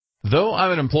Though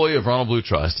I'm an employee of Ronald Blue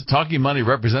Trust, Talking Money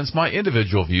represents my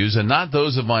individual views and not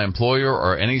those of my employer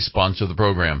or any sponsor of the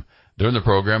program. During the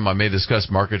program, I may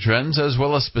discuss market trends as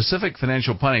well as specific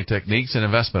financial planning techniques and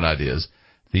investment ideas.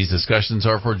 These discussions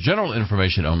are for general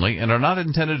information only and are not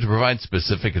intended to provide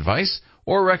specific advice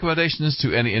or recommendations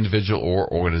to any individual or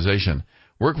organization.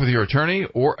 Work with your attorney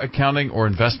or accounting or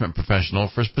investment professional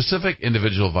for specific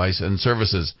individual advice and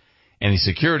services. Any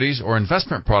securities or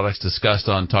investment products discussed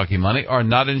on Talking Money are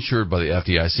not insured by the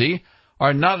FDIC,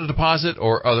 are not a deposit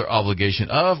or other obligation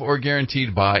of or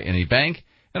guaranteed by any bank,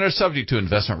 and are subject to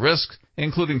investment risks,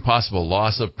 including possible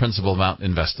loss of principal amount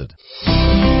invested.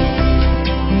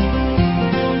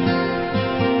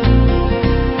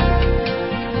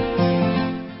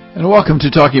 And welcome to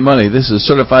Talking Money. This is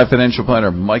Certified Financial Planner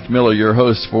Mike Miller, your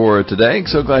host for today.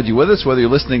 So glad you're with us, whether you're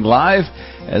listening live,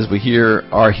 as we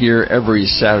are here every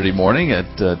Saturday morning at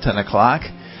 10 o'clock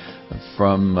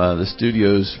from the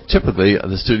studios, typically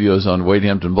the studios on Wade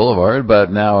Hampton Boulevard,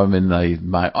 but now I'm in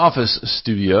my office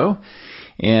studio.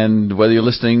 And whether you're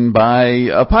listening by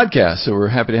a podcast, so we're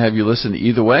happy to have you listen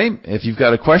either way. If you've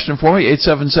got a question for me,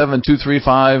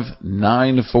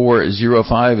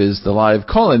 877-235-9405 is the live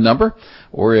call-in number.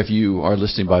 Or if you are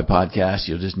listening by podcast,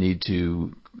 you'll just need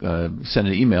to send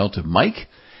an email to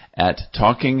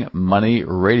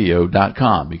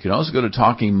mike@talkingmoneyradio.com. You can also go to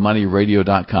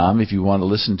talkingmoneyradio.com if you want to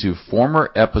listen to former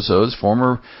episodes,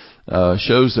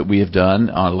 shows that we have done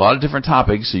on a lot of different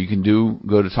topics. So you can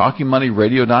go to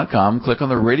talkingmoneyradio.com, click on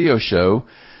the radio show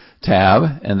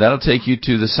tab, and that'll take you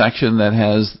to the section that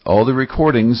has all the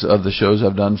recordings of the shows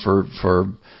I've done for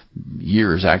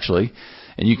years, actually.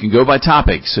 And you can go by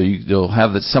topics, so you'll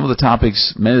have some of the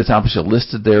topics, many of the topics are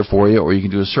listed there for you, or you can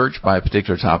do a search by a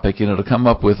particular topic, and it'll come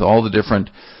up with all the different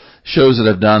shows that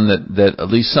I've done that at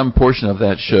least some portion of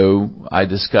that show I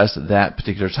discussed that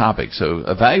particular topic. So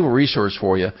a valuable resource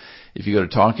for you if you go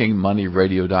to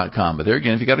talkingmoneyradio.com. But there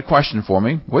again, if you got a question for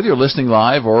me, whether you're listening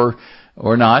live or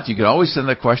not, you can always send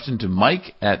that question to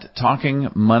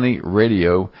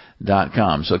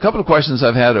mike@talkingmoneyradio.com. So a couple of questions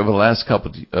I've had over the last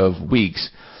couple of weeks.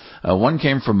 One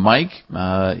came from Mike,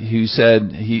 who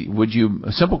said,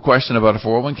 a simple question about a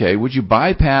 401k, would you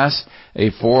bypass a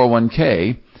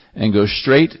 401k and go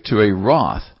straight to a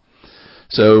Roth?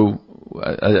 So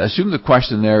I assume the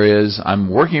question there is, I'm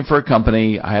working for a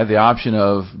company, I have the option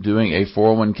of doing a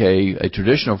 401k, a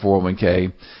traditional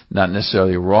 401k, not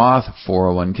necessarily a Roth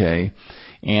 401k,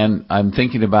 and I'm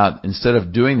thinking about, instead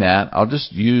of doing that, I'll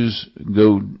just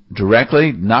go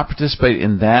directly, not participate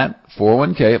in that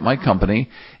 401k at my company,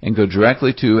 and go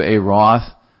directly to a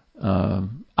Roth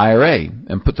IRA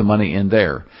and put the money in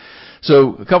there.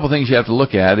 So a couple of things you have to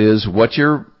look at is what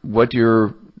your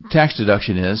tax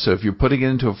deduction is. So if you're putting it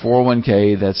into a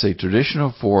 401k that's a traditional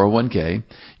 401k,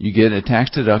 you get a tax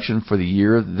deduction for the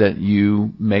year that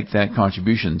you make that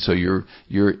contribution. So your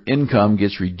income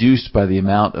gets reduced by the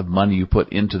amount of money you put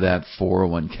into that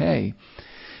 401k.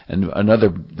 And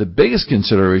the biggest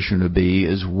consideration would be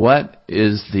is what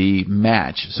is the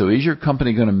match? So is your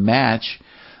company going to match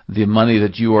the money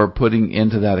that you are putting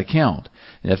into that account?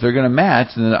 And if they're going to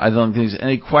match, then I don't think there's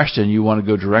any question you want to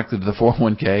go directly to the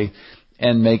 401k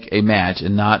and make a match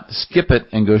and not skip it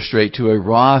and go straight to a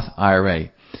Roth IRA.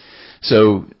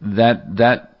 So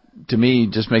that to me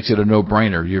just makes it a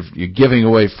no-brainer. You're giving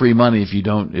away free money if you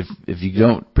don't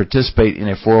participate in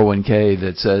a 401k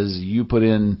that says you put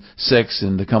in 6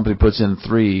 and the company puts in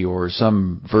 3 or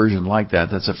some version like that.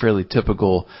 That's a fairly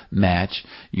typical match.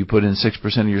 You put in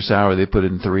 6% of your salary, they put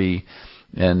in 3,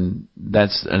 and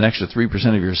that's an extra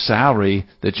 3% of your salary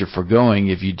that you're foregoing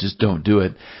if you just don't do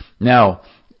it. Now,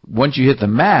 once you hit the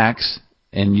max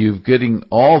and you're getting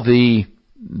all the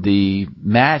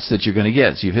match that you're going to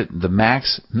get, so you've hit the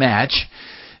max match,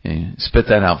 and spit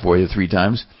that out for you 3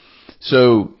 times.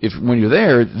 So when you're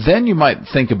there, then you might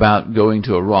think about going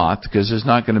to a Roth, because there's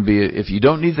not going to be, if you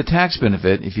don't need the tax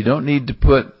benefit, if you don't need to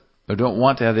put or don't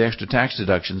want to have the extra tax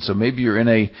deduction, so maybe you're in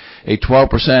a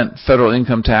 12% federal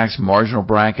income tax marginal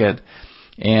bracket,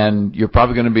 and you're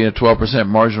probably going to be in a 12%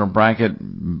 marginal bracket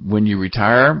when you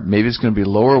retire. Maybe it's going to be a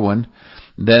lower one.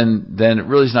 Then it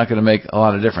really is not going to make a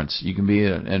lot of difference. You can be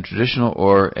a traditional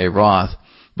or a Roth,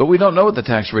 but we don't know what the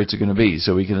tax rates are going to be.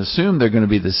 So we can assume they're going to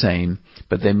be the same,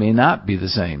 but they may not be the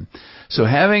same. So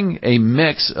having a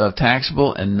mix of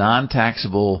taxable and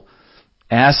non-taxable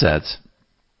assets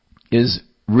is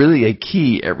really a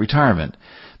key at retirement.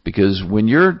 Because when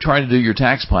you're trying to do your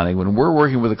tax planning, when we're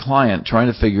working with a client trying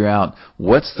to figure out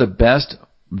what's the best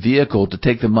vehicle to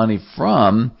take the money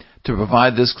from to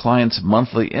provide this client's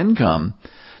monthly income,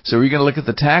 so we're going to look at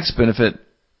the tax benefit,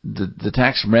 the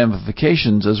tax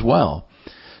ramifications as well.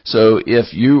 So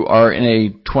if you are in a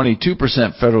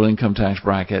 22% federal income tax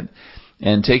bracket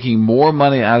and taking more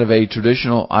money out of a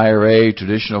traditional IRA,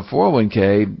 traditional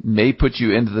 401k may put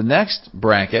you into the next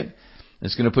bracket.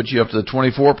 It's going to put you up to the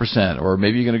 24%, or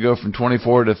maybe you're going to go from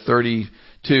 24 to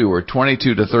 32 or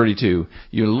 22 to 32.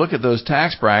 You look at those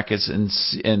tax brackets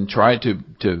and try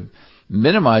to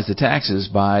minimize the taxes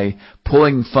by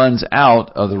pulling funds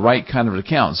out of the right kind of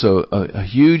account. So a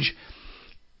huge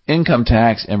income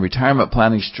tax and retirement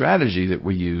planning strategy that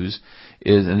we use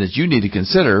is, and that you need to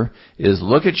consider, is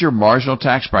look at your marginal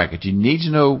tax bracket. You need to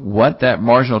know what that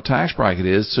marginal tax bracket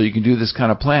is so you can do this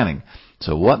kind of planning.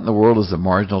 So what in the world is the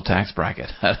marginal tax bracket?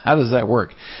 How does that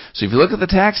work? So if you look at the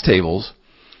tax tables,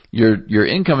 your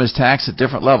income is taxed at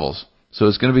different levels. So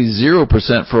it's going to be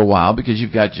 0% for a while because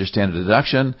you've got your standard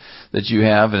deduction that you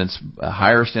have, and it's a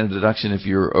higher standard deduction if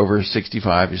you're over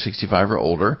 65, you're 65 or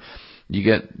older. You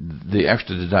get the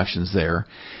extra deductions there.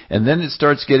 And then it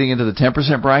starts getting into the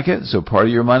 10% bracket. So part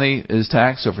of your money is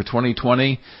taxed. So for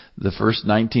 2020, the first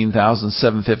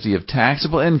 $19,750 of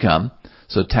taxable income.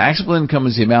 So taxable income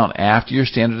is the amount after your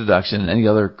standard deduction and any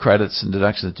other credits and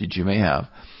deductions that you may have.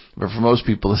 But for most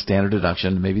people, the standard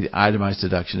deduction, maybe the itemized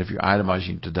deduction if you're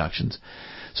itemizing deductions.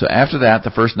 So after that,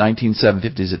 the first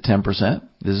 $19,750 is at 10%.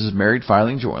 This is married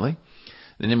filing jointly.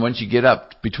 And then once you get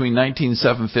up between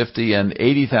 $19,750 and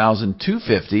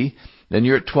 $80,250, then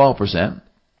you're at 12%.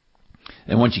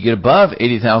 And once you get above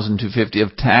 $80,250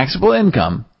 of taxable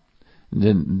income,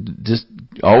 then just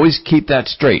always keep that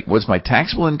straight. What's my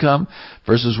taxable income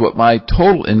versus what my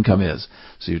total income is?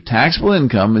 So your taxable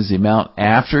income is the amount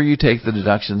after you take the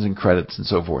deductions and credits and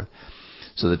so forth.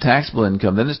 So the taxable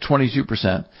income then is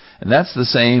 22%, and that's the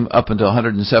same up until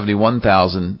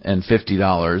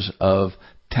 $171,050 of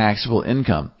taxable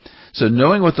income. So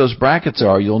knowing what those brackets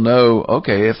are, you'll know,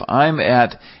 okay, if I'm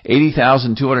at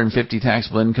 $80,250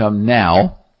 taxable income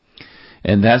now,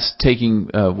 and that's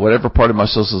taking whatever part of my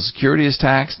Social Security is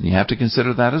taxed, and you have to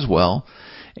consider that as well,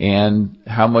 and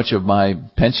how much of my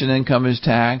pension income is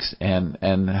taxed, and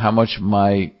how much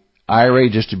my IRA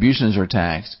distributions are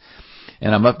taxed,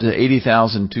 and I'm up to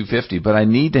 $80,250, but I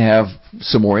need to have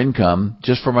some more income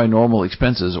just for my normal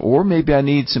expenses, or maybe I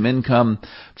need some income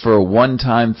for a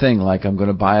one-time thing, like I'm going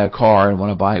to buy a car and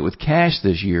want to buy it with cash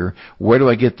this year. Where do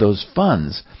I get those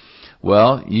funds?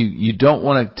 Well, you don't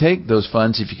want to take those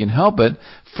funds, if you can help it,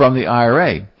 from the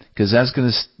IRA, because that's going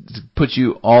to put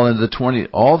you all in the 20.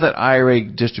 All that IRA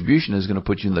distribution is going to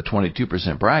put you in the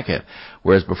 22% bracket,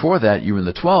 whereas before that you were in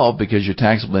the 12 because your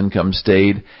taxable income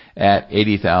stayed at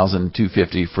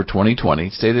 $80,250 for 2020,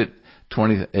 stayed at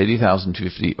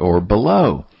 $80,250 or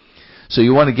below. So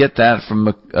you want to get that from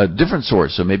a different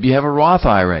source. So maybe you have a Roth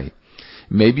IRA,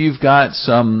 maybe you've got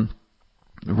some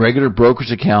regular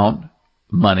brokerage account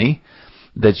money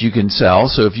that you can sell.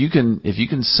 So if you can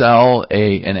sell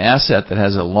an asset that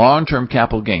has a long-term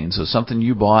capital gain, so something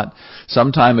you bought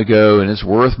some time ago and it's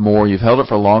worth more, you've held it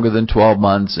for longer than 12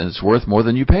 months and it's worth more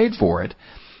than you paid for it,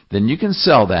 then you can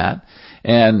sell that.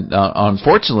 And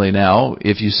unfortunately now,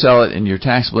 if you sell it and your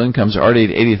taxable income is already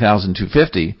at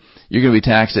 $80,250, you're going to be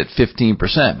taxed at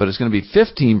 15%, but it's going to be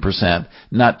 15%,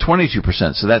 not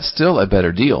 22%. So that's still a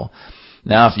better deal.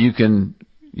 Now, if you can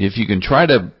try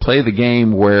to play the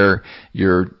game where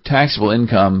your taxable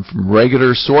income from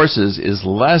regular sources is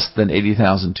less than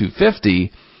 $80,250,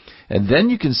 and then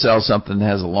you can sell something that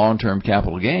has a long-term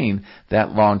capital gain,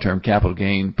 that long-term capital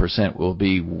gain percent will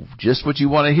be just what you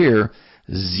want to hear,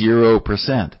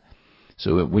 0%.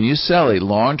 So when you sell a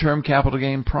long-term capital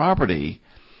gain property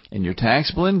and your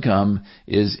taxable income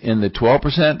is in the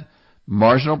 12%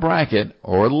 marginal bracket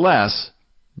or less,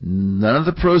 none of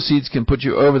the proceeds can put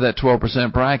you over that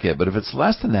 12% bracket. But if it's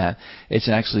less than that, it's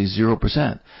actually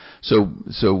 0%. So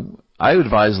I would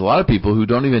advise a lot of people who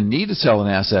don't even need to sell an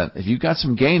asset, if you've got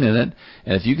some gain in it,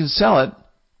 and if you can sell it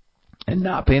and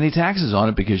not pay any taxes on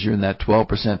it because you're in that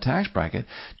 12% tax bracket,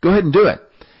 go ahead and do it.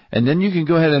 And then you can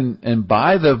go ahead and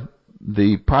buy the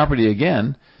property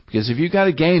again, because if you've got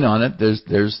a gain on it,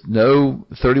 there's no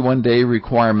 31-day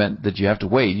requirement that you have to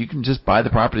wait. You can just buy the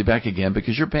property back again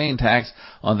because you're paying tax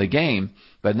on the gain,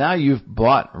 but now you've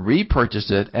repurchased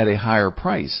it at a higher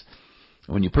price.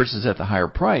 When you purchase at the higher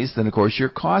price, then of course your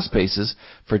cost basis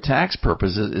for tax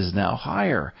purposes is now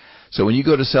higher. So when you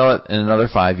go to sell it in another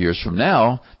 5 years from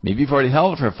now, maybe you've already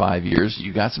held it for 5 years,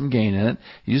 you got some gain in it,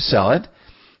 you sell it,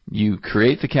 you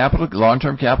create the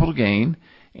long-term capital gain,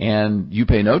 and you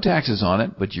pay no taxes on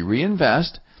it, but you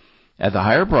reinvest at the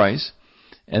higher price,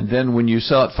 and then when you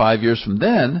sell it 5 years from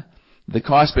then, the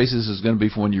cost basis is going to be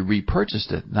from when you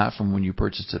repurchased it, not from when you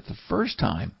purchased it the first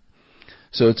time.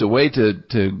 So it's a way to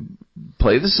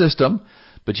play the system,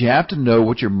 but you have to know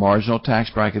what your marginal tax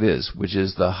bracket is, which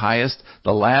is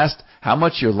how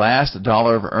much your last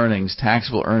dollar of earnings,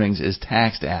 taxable earnings, is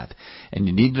taxed at. And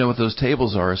you need to know what those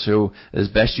tables are, so as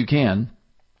best you can,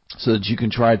 so that you can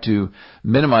try to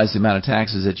minimize the amount of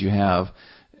taxes that you have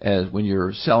when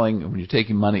you're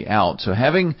taking money out. So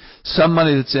having some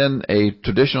money that's in a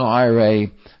traditional IRA,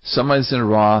 some money that's in a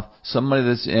Roth, some money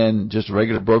that's in just a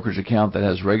regular brokerage account that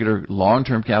has regular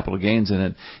long-term capital gains in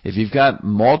it, if you've got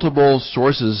multiple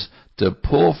sources to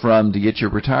pull from to get your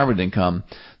retirement income,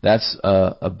 that's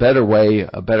a better way,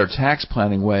 a better tax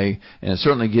planning way, and it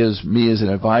certainly gives me as an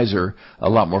advisor a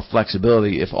lot more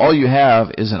flexibility. If all you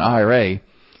have is an IRA,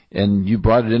 and you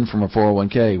brought it in from a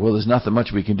 401k, well, there's nothing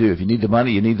much we can do. If you need the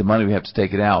money, you need the money. We have to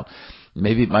take it out.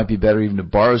 Maybe it might be better even to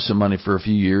borrow some money for a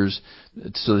few years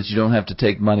so that you don't have to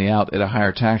take money out at a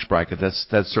higher tax bracket. That's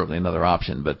certainly another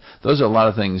option. But those are a lot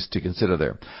of things to consider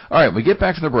there. All right, we get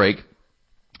back from the break.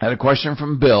 I had a question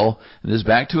from Bill, and this is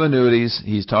back to annuities.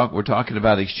 We're talking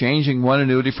about exchanging one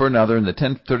annuity for another and the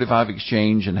 1035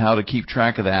 exchange and how to keep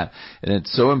track of that. And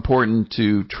it's so important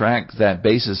to track that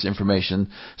basis information.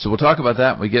 So we'll talk about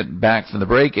that when we get back from the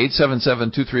break.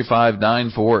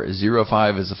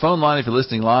 877-235-9405 is the phone line if you're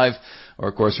listening live. Or,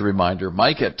 of course, a reminder,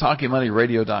 Mike at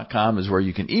TalkingMoneyRadio.com is where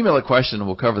you can email a question, and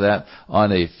we'll cover that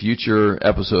on a future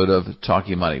episode of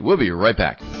Talking Money. We'll be right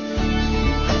back.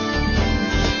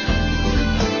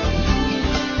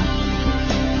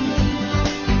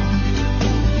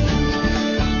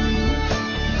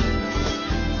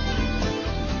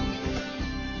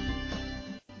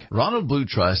 Ronald Blue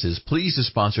Trust is pleased to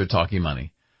sponsor Talking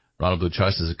Money. Ronald Blue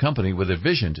Trust is a company with a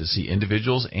vision to see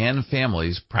individuals and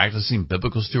families practicing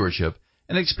biblical stewardship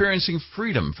and experiencing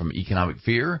freedom from economic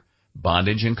fear,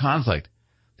 bondage, and conflict.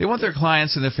 They want their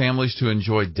clients and their families to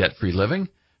enjoy debt-free living,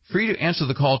 free to answer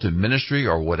the call to ministry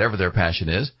or whatever their passion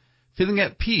is, feeling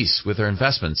at peace with their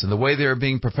investments and the way they are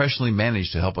being professionally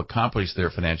managed to help accomplish their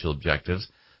financial objectives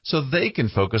so they can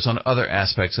focus on other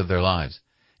aspects of their lives,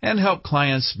 and help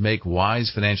clients make wise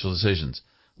financial decisions,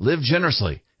 live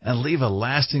generously, and leave a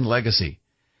lasting legacy.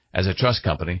 As a trust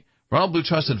company, Ronald Blue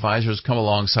Trust Advisors come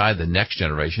alongside the next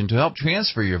generation to help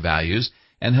transfer your values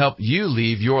and help you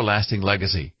leave your lasting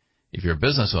legacy. If you're a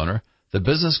business owner, the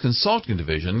Business Consulting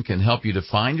Division can help you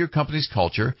define your company's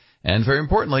culture and, very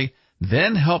importantly,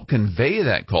 then help convey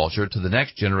that culture to the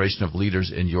next generation of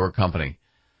leaders in your company.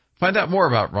 Find out more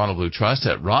about Ronald Blue Trust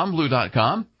at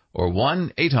ronblue.com or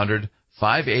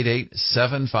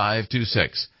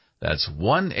 1-800-588-7526. That's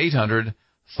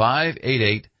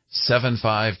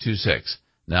 1-800-588-7526.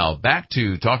 Now back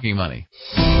to Talking Money.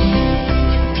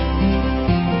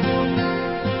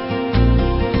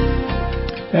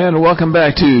 And welcome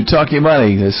back to Talking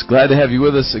Money. It's glad to have you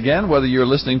with us again, whether you're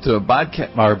listening to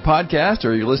our podcast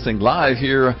or you're listening live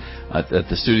here at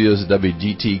the studios of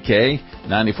WGTK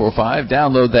 94.5.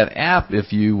 Download that app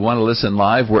if you want to listen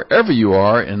live wherever you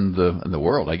are in the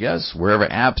world, I guess. Whatever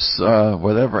apps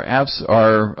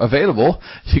are available,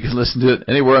 you can listen to it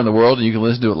anywhere in the world, and you can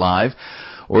listen to it live.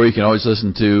 Or you can always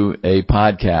listen to a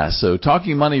podcast. So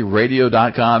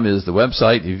TalkingMoneyRadio.com is the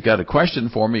website. If you've got a question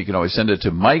for me, you can always send it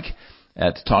to Mike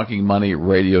at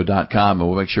TalkingMoneyRadio.com, and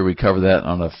we'll make sure we cover that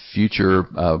on a future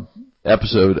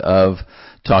episode of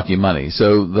Talking Money.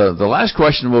 So the last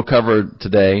question we'll cover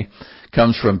today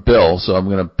comes from Bill, so I'm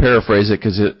going to paraphrase it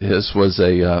because this was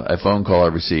a phone call I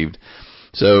received.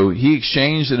 So he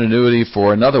exchanged an annuity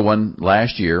for another one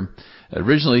last year.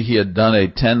 Originally, he had done a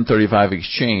 1035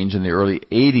 exchange in the early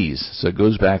 80s, so it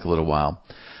goes back a little while.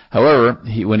 However,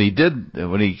 when he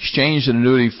exchanged an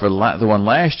annuity for the one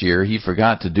last year, he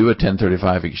forgot to do a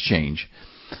 1035 exchange.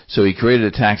 So he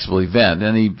created a taxable event,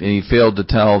 and he failed to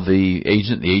tell the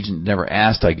agent. The agent never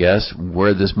asked, I guess,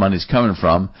 where this money's coming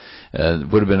from. It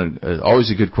would have been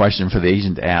always a good question for the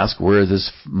agent to ask, where is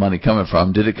this money coming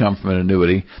from? Did it come from an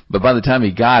annuity? But by the time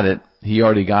he got it, he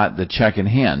already got the check in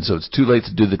hand. So it's too late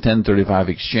to do the 1035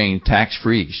 exchange,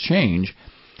 tax-free exchange.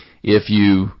 If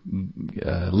you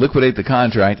liquidate the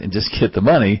contract and just get the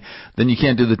money, then you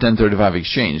can't do the 1035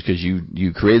 exchange because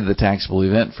you created the taxable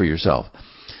event for yourself.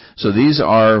 So these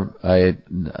are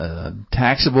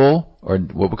taxable, or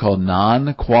what we call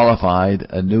non-qualified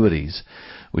annuities,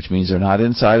 which means they're not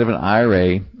inside of an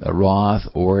IRA, a Roth,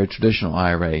 or a traditional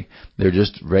IRA. They're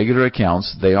just regular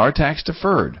accounts. They are tax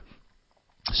deferred.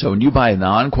 So when you buy a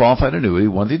non-qualified annuity,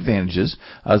 one of the advantages,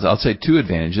 I'll say two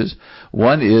advantages.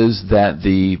 One is that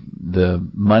the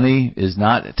money is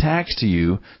not taxed to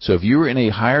you. So if you were in a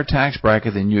higher tax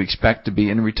bracket than you expect to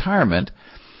be in retirement,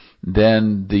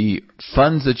 then the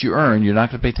funds that you earn, you're not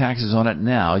going to pay taxes on it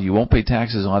now. You won't pay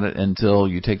taxes on it until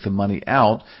you take the money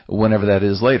out, whenever that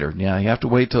is later. Now, you have to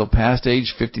wait till past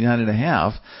age 59 and a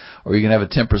half, or you can have a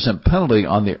 10% penalty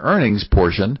on the earnings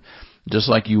portion, just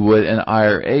like you would an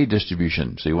IRA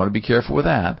distribution. So you want to be careful with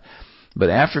that. But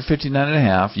after 59 and a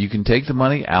half, you can take the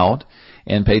money out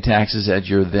and pay taxes at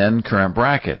your then current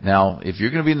bracket. Now, if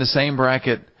you're going to be in the same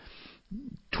bracket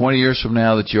 20 years from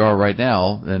now that you are right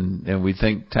now, and we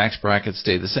think tax brackets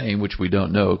stay the same, which we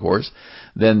don't know, of course,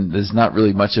 then there's not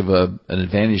really much of an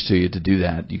advantage to you to do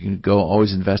that. You can go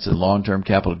always invest in long-term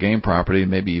capital gain property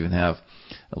and maybe even have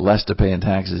less to pay in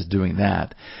taxes doing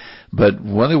that. But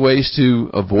one of the ways to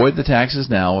avoid the taxes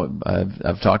now,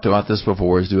 I've talked about this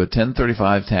before, is do a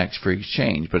 1035 tax-free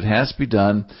exchange. But it has to be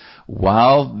done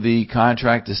while the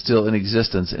contract is still in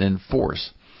existence and in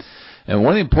force. And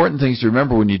one of the important things to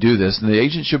remember when you do this, and the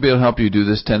agent should be able to help you do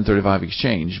this 1035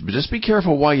 exchange, but just be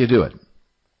careful while you do it.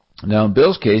 Now, in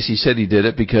Bill's case, he said he did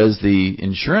it because the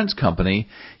insurance company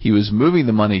he was moving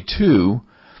the money to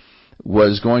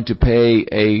was going to pay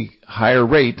a higher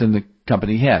rate than the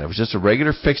company had. It was just a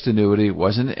regular fixed annuity. It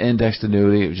wasn't an indexed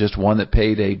annuity. It was just one that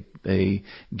paid a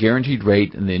guaranteed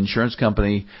rate, and the insurance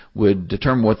company would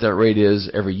determine what that rate is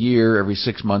every year, every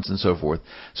 6 months, and so forth.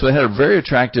 So it had a very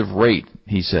attractive rate,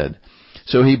 he said.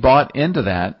 So he bought into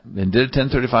that and did a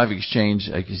 1035 exchange.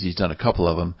 I guess he's done a couple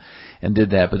of them and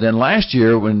did that. But then last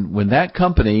year, when that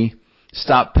company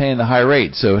stopped paying the high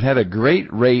rate, so it had a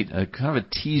great rate, a kind of a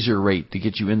teaser rate to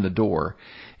get you in the door.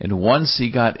 And once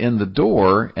he got in the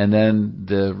door and then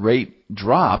the rate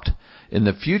dropped in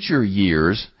the future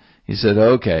years, he said,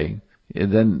 okay,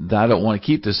 then I don't want to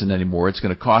keep this in anymore. It's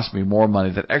going to cost me more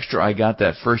money. That extra I got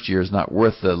that first year is not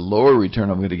worth the lower return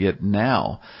I'm going to get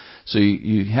now. So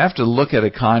you have to look at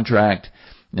a contract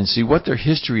and see what their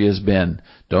history has been.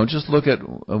 Don't just look at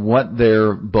what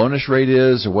their bonus rate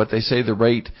is or what they say the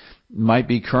rate might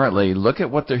be currently. Look at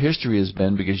what their history has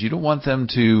been, because you don't want them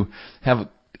to have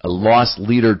a loss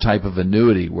leader type of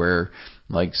annuity where,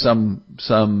 like,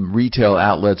 some retail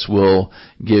outlets will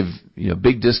give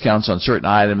big discounts on certain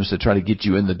items to try to get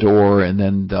you in the door, and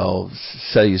then they'll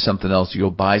sell you something else.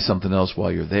 You'll buy something else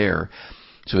while you're there.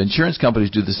 So insurance companies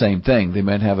do the same thing. They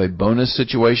might have a bonus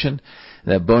situation.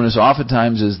 That bonus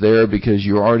oftentimes is there because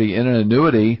you're already in an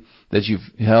annuity that you've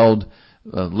held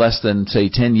less than, say,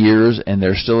 10 years, and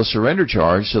there's still a surrender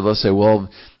charge. So they'll say, well,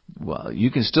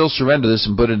 you can still surrender this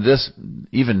and put in this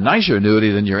even nicer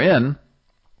annuity than you're in,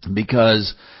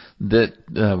 because that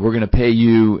we're going to pay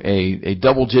you a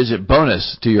double-digit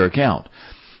bonus to your account.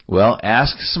 Well,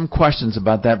 ask some questions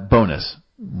about that bonus.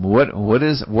 What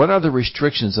are the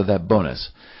restrictions of that bonus?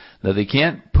 Now, they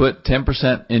can't put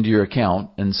 10% into your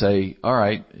account and say, all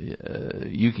right,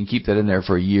 you can keep that in there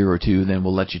for a year or two, then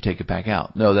we'll let you take it back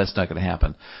out. No, that's not going to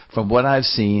happen. From what I've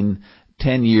seen,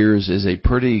 10 years is a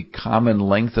pretty common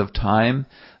length of time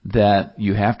that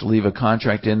you have to leave a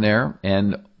contract in there.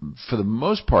 And for the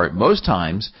most part, most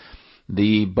times,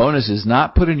 the bonus is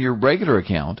not put in your regular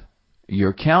account.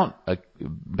 Your account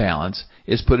balance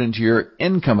is put into your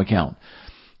income account.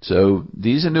 So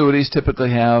these annuities typically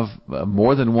have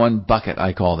more than one bucket,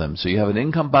 I call them. So you have an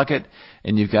income bucket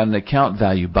and you've got an account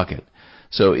value bucket.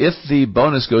 So if the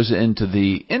bonus goes into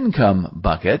the income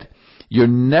bucket, you're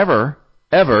never,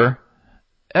 ever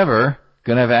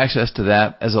going to have access to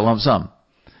that as a lump sum.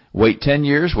 Wait 10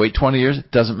 years, wait 20 years,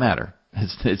 it doesn't matter.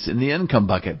 It's in the income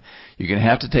bucket. You're going to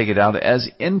have to take it out as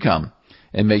income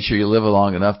and make sure you live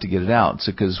long enough to get it out.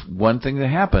 So, because one thing that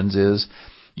happens is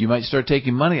you might start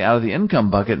taking money out of the income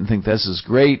bucket and think this is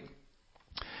great.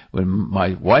 When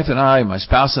my wife and I, my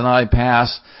spouse and I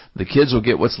pass, the kids will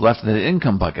get what's left in the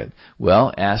income bucket.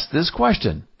 Well, ask this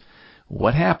question.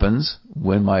 What happens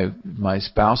when my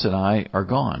spouse and I are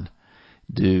gone?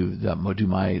 Do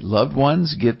my loved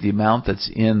ones get the amount that's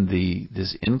in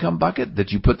this income bucket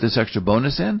that you put this extra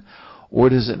bonus in? Or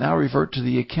does it now revert to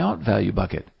the account value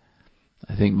bucket?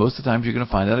 I think most of the times you're going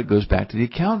to find out it goes back to the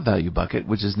account value bucket,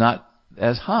 which is not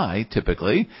as high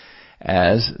typically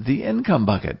as the income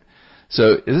bucket.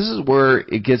 So this is where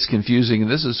it gets confusing, and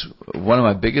this is one of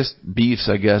my biggest beefs,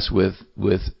 I guess, with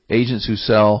agents who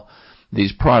sell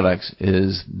these products,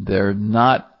 is they're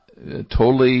not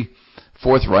totally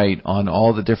forthright on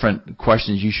all the different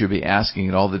questions you should be asking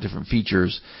and all the different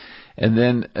features. And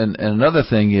then and another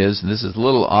thing is, and this is a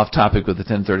little off topic with the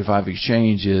 1035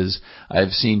 exchange, is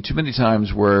I've seen too many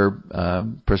times where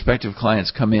prospective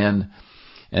clients come in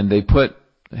and they put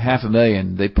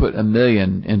 $500,000, they put $1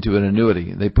 million into an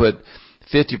annuity. They put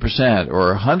 50%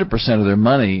 or 100% of their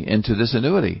money into this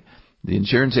annuity. The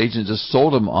insurance agent just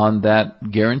sold them on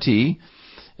that guarantee,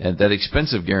 and that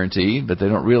expensive guarantee, but they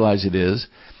don't realize it is.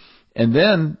 And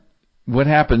then what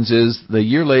happens is the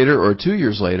year later or 2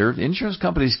 years later, insurance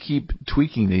companies keep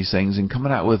tweaking these things and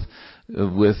coming out with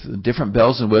different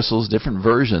bells and whistles, different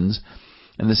versions.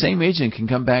 And the same agent can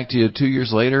come back to you 2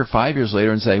 years later, 5 years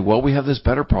later and say, well, we have this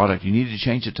better product. You need to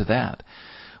change it to that.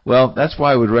 Well, that's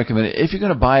why I would recommend it. If you're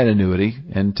going to buy an annuity,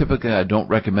 and typically I don't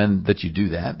recommend that you do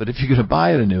that, but if you're going to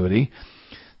buy an annuity,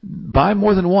 buy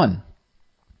more than one.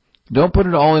 Don't put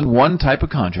it all in one type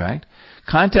of contract.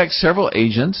 Contact several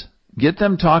agents. Get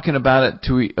them talking about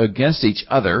it against each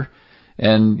other,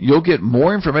 and you'll get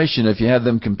more information if you have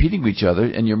them competing with each other,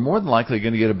 and you're more than likely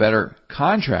going to get a better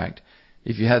contract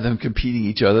if you have them competing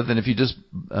each other than if you just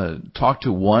talk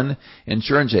to one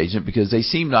insurance agent, because they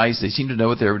seem nice, they seem to know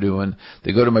what they're doing,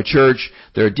 they go to my church,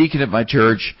 they're a deacon at my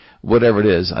church, whatever it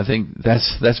is. I think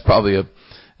that's probably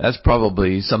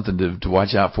something to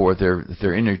watch out for if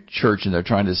they're in your church and they're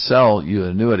trying to sell you an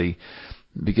annuity,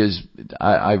 because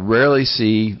I rarely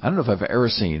see, I don't know if I've ever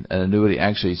seen an annuity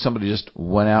actually, somebody just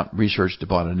went out, researched,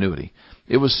 bought an annuity.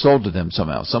 It was sold to them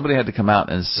somehow. Somebody had to come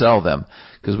out and sell them.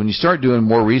 Because when you start doing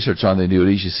more research on the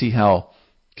annuities, you see how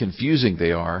confusing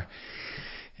they are.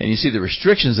 And you see the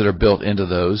restrictions that are built into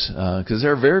those, because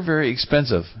they're very, very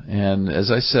expensive. And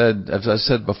as I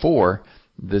said before,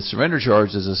 the surrender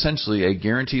charge is essentially a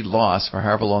guaranteed loss for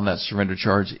however long that surrender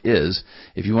charge is.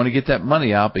 If you want to get that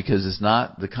money out because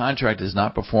the contract is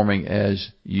not performing as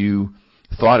you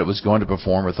thought it was going to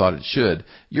perform or thought it should,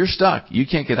 you're stuck. You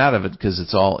can't get out of it because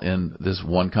it's all in this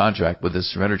one contract with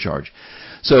this surrender charge.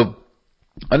 So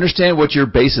understand what your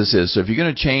basis is. So if you're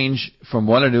going to change from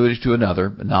one annuity to another,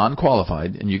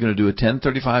 non-qualified, and you're going to do a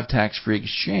 1035 tax-free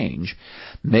exchange,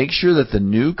 make sure that the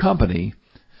new company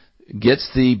gets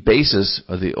the basis,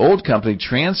 or the old company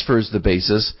transfers the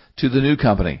basis to the new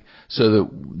company, so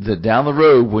that down the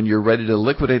road when you're ready to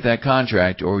liquidate that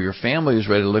contract, or your family is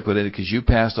ready to liquidate it because you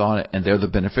passed on it and they're the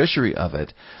beneficiary of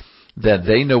it, that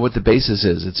they know what the basis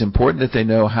is. It's important that they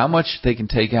know how much they can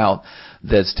take out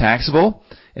that's taxable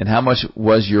and how much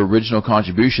was your original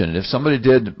contribution. And if somebody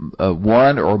did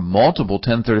one or multiple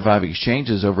 1035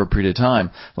 exchanges over a period of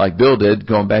time, like Bill did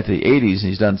going back to the 80s, and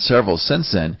he's done several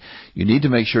since then, you need to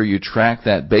make sure you track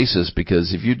that basis,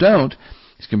 because if you don't,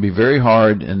 it's going to be very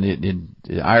hard, and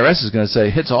the IRS is going to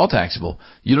say it's all taxable.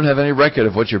 You don't have any record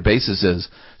of what your basis is,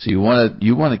 so you want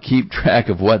to keep track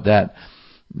of what that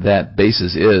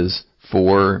basis is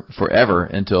for forever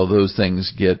until those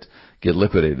things get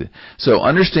liquidated. So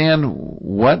understand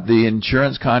what the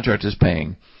insurance contract is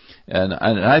paying, and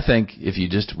I think if you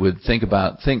just would think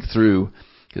through,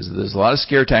 because there's a lot of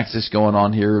scare tactics going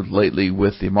on here lately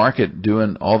with the market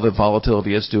doing all the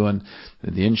volatility it's doing.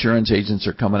 The insurance agents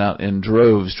are coming out in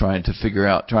droves trying to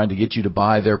get you to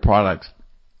buy their products,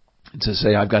 to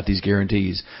say, I've got these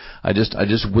guarantees. I just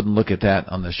wouldn't look at that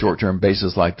on the short-term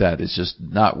basis like that. It's just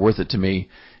not worth it to me.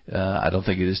 I don't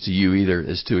think it is to you either.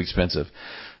 It's too expensive.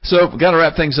 So we've got to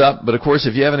wrap things up. But, of course,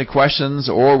 if you have any questions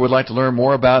or would like to learn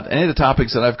more about any of the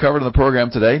topics that I've covered in the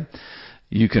program today,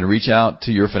 you can reach out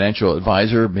to your financial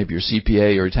advisor, maybe your CPA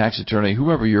or your tax attorney,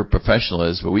 whoever your professional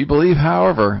is. But we believe,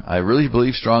 however, I really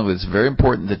believe strongly, it's very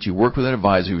important that you work with an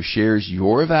advisor who shares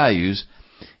your values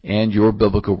and your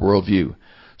biblical worldview.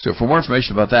 So for more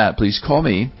information about that, please call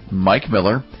me, Mike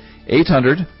Miller,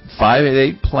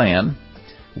 800-588-PLAN.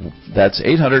 That's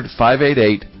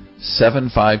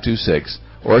 800-588-7526.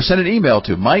 Or send an email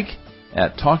to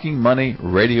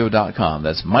mike@talkingmoneyradio.com.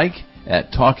 That's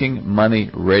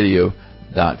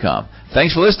mike@talkingmoneyradio.com.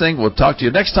 Thanks for listening. We'll talk to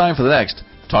you next time for the next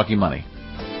Talking Money.